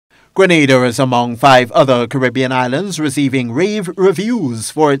Grenada is among 5 other Caribbean islands receiving rave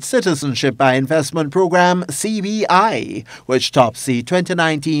reviews for its Citizenship by Investment program CBI, which tops the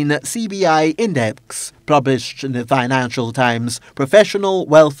 2019 CBI Index, published in the Financial Times Professional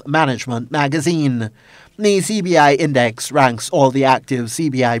Wealth Management magazine. The CBI Index ranks all the active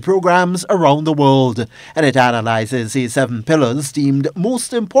CBI programs around the world, and it analyzes the 7 pillars deemed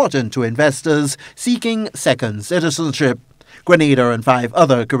most important to investors seeking second citizenship. Grenada and 5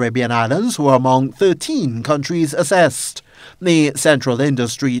 other Caribbean islands were among 13 countries assessed. The central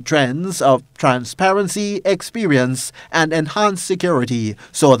industry trends of transparency, experience, and enhanced security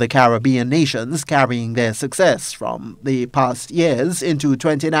saw the Caribbean nations carrying their success from the past years into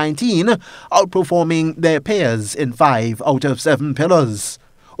 2019, outperforming their peers in 5 out of 7 pillars.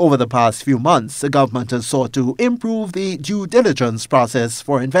 Over the past few months, the government has sought to improve the due diligence process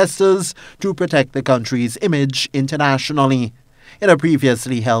for investors to protect the country's image internationally. In a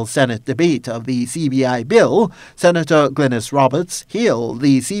previously held Senate debate of the CBI bill, Senator Glenys Roberts hailed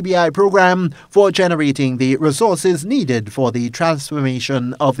the CBI program for generating the resources needed for the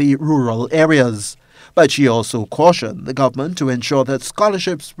transformation of the rural areas. But she also cautioned the government to ensure that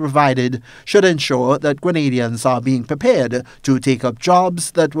scholarships provided should ensure that Grenadians are being prepared to take up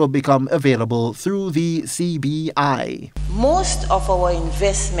jobs that will become available through the CBI. Most of our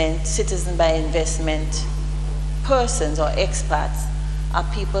investment, citizen by investment persons or expats are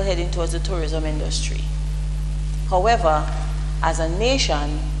people heading towards the tourism industry. However, as a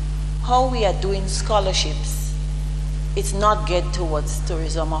nation, how we are doing scholarships, it's not geared towards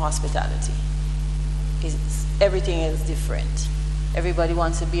tourism or hospitality. Everything is different. Everybody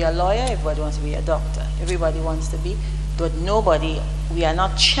wants to be a lawyer, everybody wants to be a doctor, everybody wants to be, but we are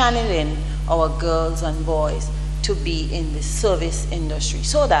not channeling our girls and boys to be in the service industry,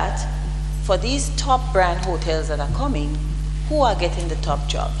 so that for these top brand hotels that are coming, who are getting the top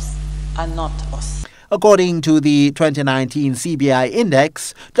jobs and not us. According to the 2019 CBI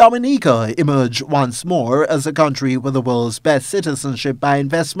Index, Dominica emerged once more as a country with the world's best citizenship by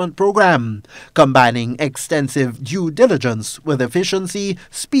investment program, combining extensive due diligence with efficiency,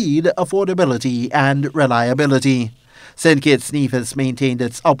 speed, affordability, and reliability. St. Kitts Nevis maintained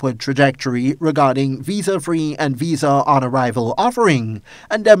its upward trajectory regarding visa-free and visa-on-arrival offering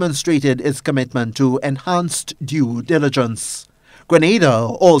and demonstrated its commitment to enhanced due diligence. Grenada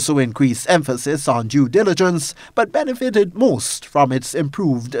also increased emphasis on due diligence but benefited most from its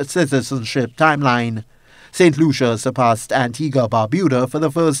improved citizenship timeline. St. Lucia surpassed Antigua-Barbuda for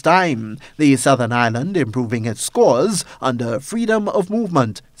the first time, the southern island improving its scores under freedom of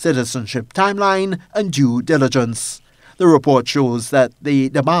movement, citizenship timeline, and due diligence. The report shows that the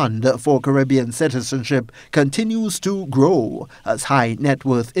demand for Caribbean citizenship continues to grow as high net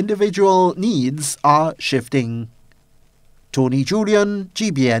worth individual needs are shifting. Tony Julian,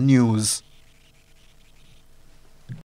 GBN News.